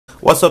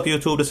What's up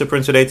YouTube, this is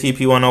Prince with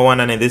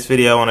ATP101, and in this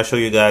video I want to show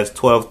you guys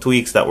 12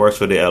 tweaks that works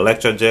for the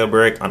Electra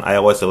jailbreak on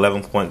iOS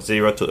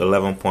 11.0 to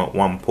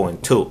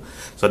 11.1.2.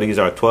 So these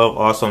are 12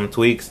 awesome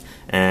tweaks,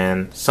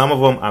 and some of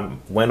them I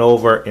went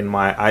over in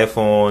my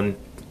iPhone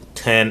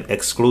 10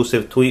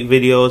 exclusive tweak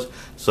videos,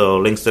 so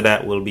links to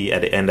that will be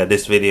at the end of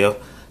this video.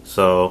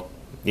 So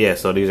yeah,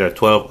 so these are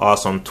 12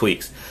 awesome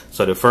tweaks.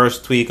 So the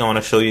first tweak I want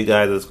to show you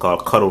guys is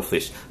called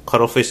CuttleFish.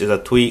 CuttleFish is a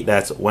tweak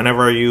that's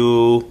whenever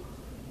you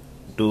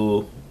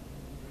do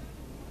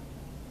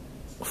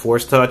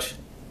force touch,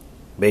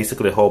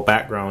 basically the whole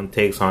background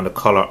takes on the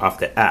color of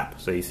the app.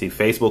 So you see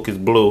Facebook is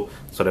blue,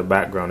 so the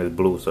background is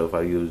blue. So if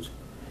I use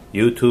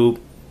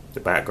YouTube, the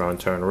background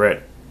turn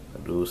red. I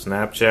do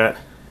Snapchat.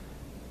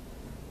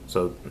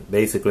 So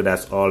basically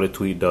that's all the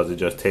tweet does. It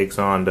just takes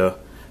on the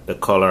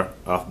color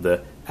of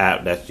the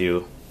app that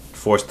you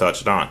force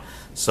touched on.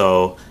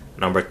 So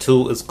number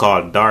 2 is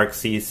called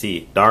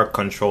DarkCC, Dark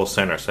Control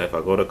Center. So if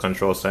I go to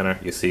Control Center,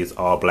 you see it's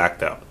all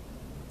blacked out.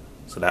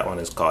 So that one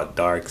is called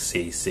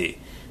DarkCC.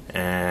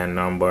 And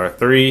number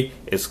 3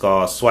 is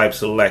called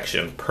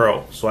SwipeSelection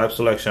Pro.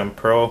 SwipeSelection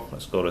Pro,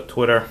 let's go to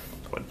Twitter.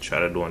 I'm going to try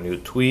to do a new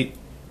tweet.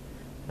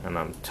 And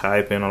I'm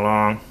typing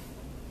along.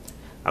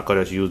 I could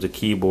just use the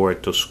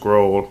keyboard to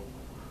scroll.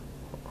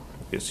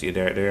 You can see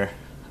there.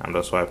 I'm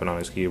just swiping on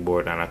this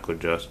keyboard, and I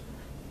could just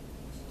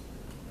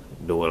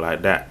do it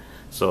like that.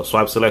 So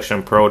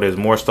SwipeSelection Pro, there's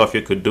more stuff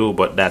you could do,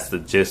 but that's the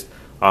gist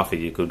of it.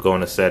 You could go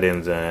into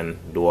settings and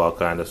do all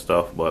kind of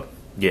stuff, but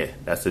yeah,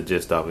 that's the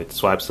gist of it.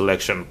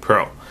 SwipeSelection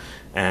Pro.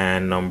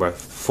 And number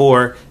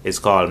 4 is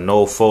called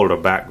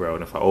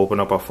NoFolderBackground. If I open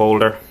up a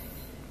folder,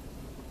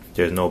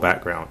 there's no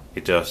background.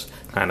 It just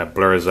kind of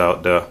blurs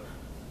out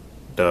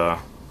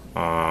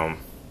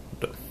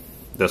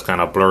just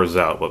kind of blurs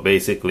out, but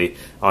basically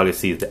all you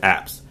see is the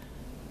apps.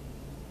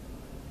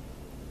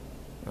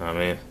 I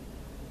mean,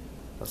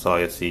 that's all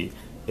you see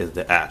is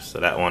the apps. So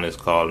that one is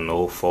called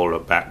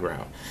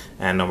NoFolderBackground.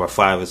 And number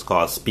 5 is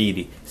called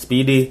Speedy.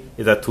 Speedy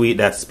is a tweak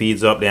that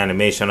speeds up the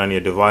animation on your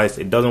device.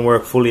 It doesn't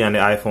work fully on the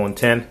iPhone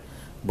 10,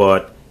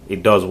 but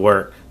it does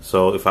work.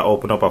 So if I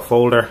open up a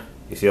folder,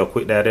 you see how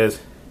quick that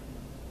is?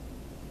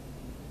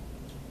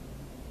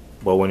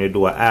 But when you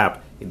do an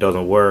app, it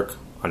doesn't work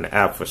on the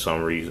app for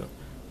some reason.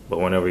 But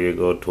whenever you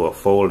go to a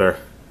folder,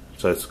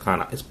 so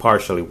it's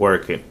partially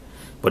working.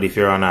 But if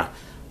you're on a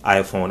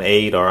iPhone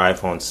 8 or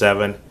iPhone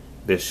 7,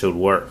 this should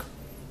work.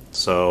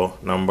 So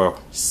number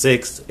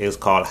 6 is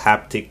called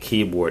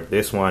HapticKeyboard.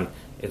 This one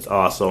is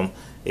awesome.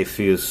 It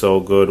feels so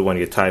good when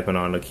you're typing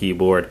on the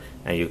keyboard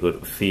and you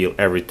could feel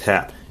every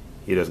tap.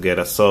 You just get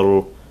a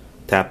subtle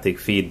taptic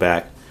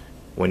feedback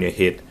when you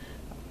hit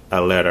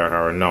a letter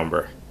or a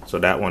number. So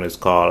that one is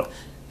called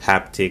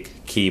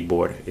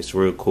HapticKeyboard. It's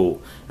real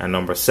cool. And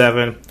number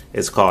 7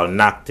 is called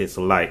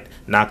NoctisXlLite.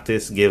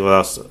 Noctis give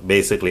us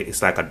basically,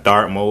 it's like a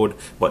dark mode,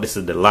 but this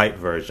is the light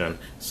version.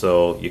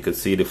 So you can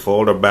see the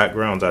folder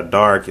backgrounds are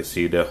dark. You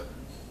see the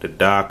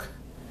dock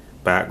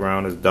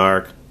background is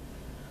dark.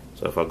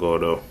 So if I go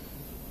to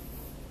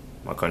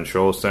my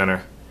control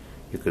center,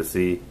 you can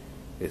see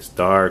it's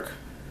dark.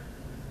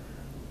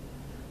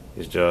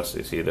 It's just,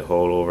 you see the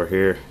hole over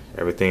here,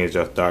 everything is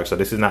just dark. So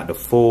this is not the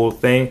full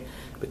thing,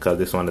 because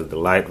this one is the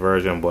light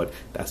version, but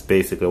that's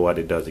basically what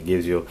it does. It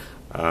gives you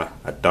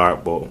a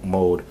dark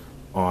mode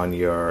on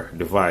your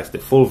device. The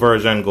full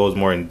version goes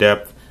more in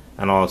depth,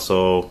 and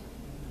also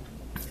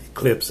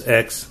Eclipse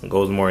X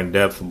goes more in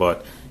depth.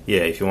 But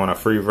yeah, if you want a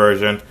free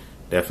version,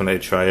 definitely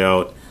try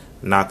out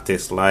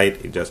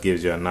NoctisXlLite. It just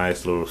gives you a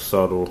nice little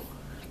subtle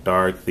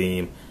dark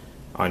theme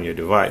on your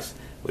device,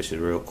 which is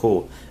real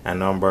cool. And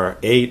number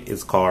 8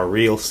 is called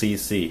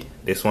RealCC.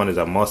 This one is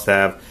a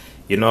must-have.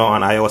 You know,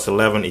 on iOS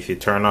 11, if you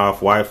turn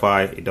off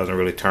Wi-Fi, it doesn't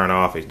really turn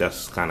off. It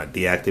just kind of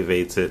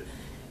deactivates it.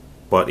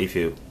 But if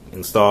you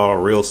install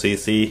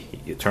RealCC,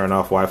 you turn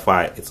off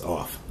Wi-Fi, it's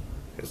off.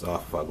 It's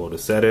off. If I go to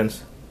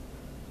settings,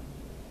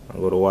 I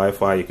go to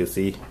Wi-Fi, you can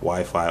see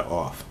Wi-Fi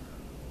off.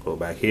 Go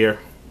back here.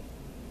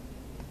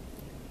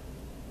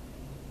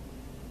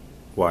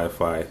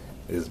 Wi-Fi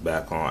is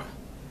back on.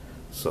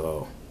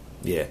 So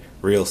yeah,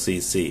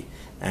 RealCC.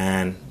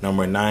 And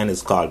number 9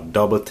 is called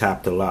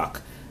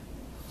DoubleTapToLock.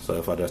 So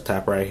if I just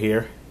tap right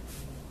here,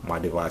 my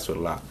device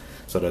will lock.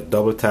 So the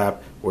double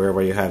tap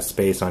wherever you have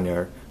space on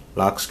your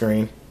lock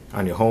screen,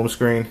 on your home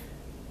screen,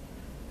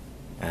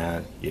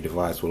 and your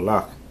device will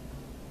lock.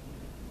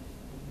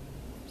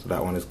 So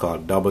that one is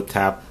called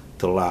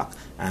DoubleTapToLock.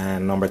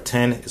 And number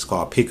 10 is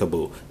called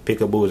Pikabu.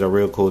 Pikabu is a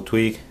real cool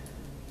tweak.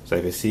 So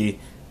if you see,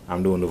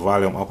 I'm doing the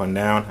volume up and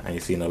down, and you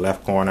see in the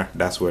left corner,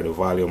 that's where the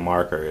volume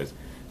marker is.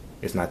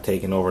 It's not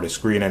taking over the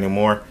screen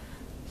anymore.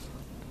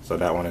 So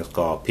that one is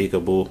called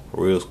Pikabu.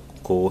 Real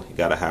cool. You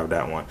gotta have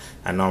that one.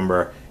 And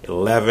number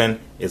 11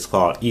 is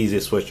called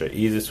EasySwitcher.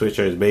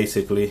 EasySwitcher is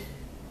basically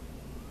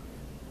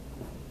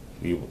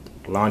you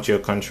launch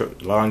your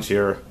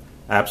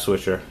app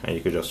switcher, and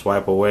you can just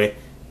swipe away,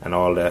 and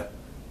all the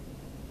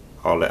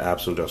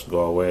apps will just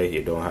go away.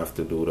 You don't have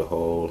to do the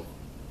whole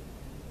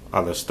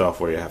other stuff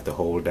where you have to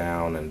hold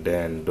down and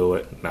then do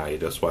it. Now you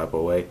just swipe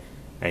away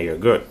and you're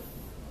good.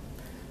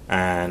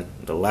 And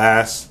the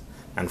last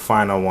and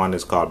final one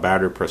is called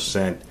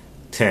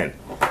BatteryPercent10.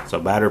 So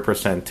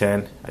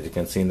BatteryPercent10, as you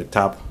can see in the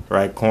top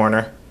right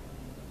corner,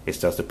 it's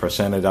just the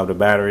percentage of the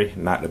battery,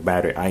 not the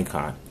battery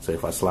icon. So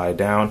if I slide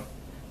down,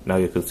 now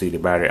you can see the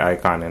battery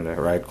icon in the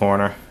right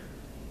corner.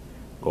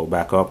 Go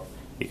back up,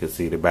 you can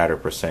see the battery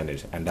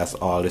percentage, and that's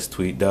all this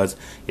tweet does.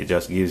 It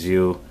just gives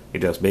you, it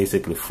just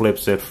basically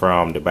flips it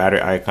from the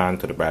battery icon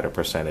to the battery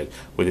percentage,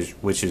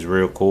 which is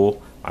real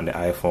cool on the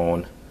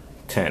iPhone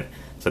 10.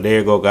 So there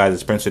you go, guys.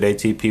 It's Prince today,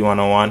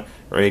 TP101.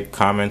 Rate,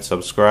 comment,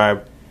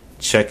 subscribe.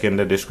 Check in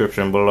the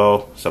description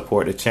below.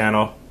 Support the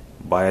channel.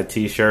 Buy a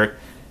t-shirt.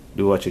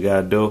 Do what you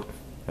gotta do.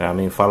 I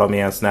mean, follow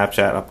me on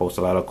Snapchat. I post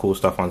a lot of cool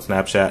stuff on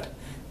Snapchat.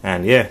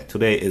 And yeah,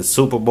 today is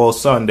Super Bowl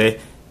Sunday.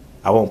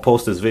 I won't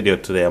post this video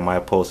today. I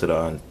might post it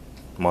on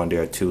Monday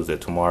or Tuesday,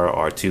 tomorrow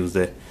or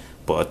Tuesday.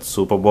 But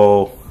Super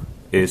Bowl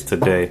is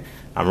today.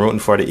 I'm rooting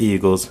for the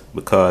Eagles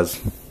because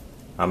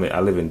I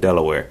live in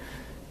Delaware.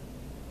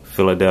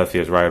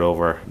 Philadelphia is right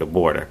over the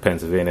border.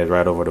 Pennsylvania is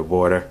right over the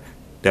border.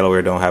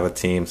 Delaware don't have a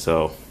team,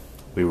 so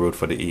we root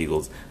for the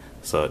Eagles.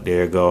 So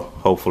there you go.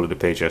 Hopefully the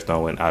Patriots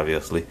don't win,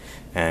 obviously.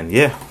 And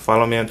yeah,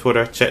 follow me on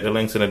Twitter. Check the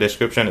links in the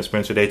description. It's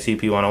Prince today,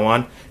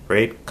 TP101.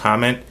 Rate,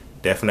 comment,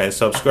 definitely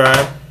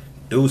subscribe.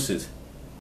 Deuces.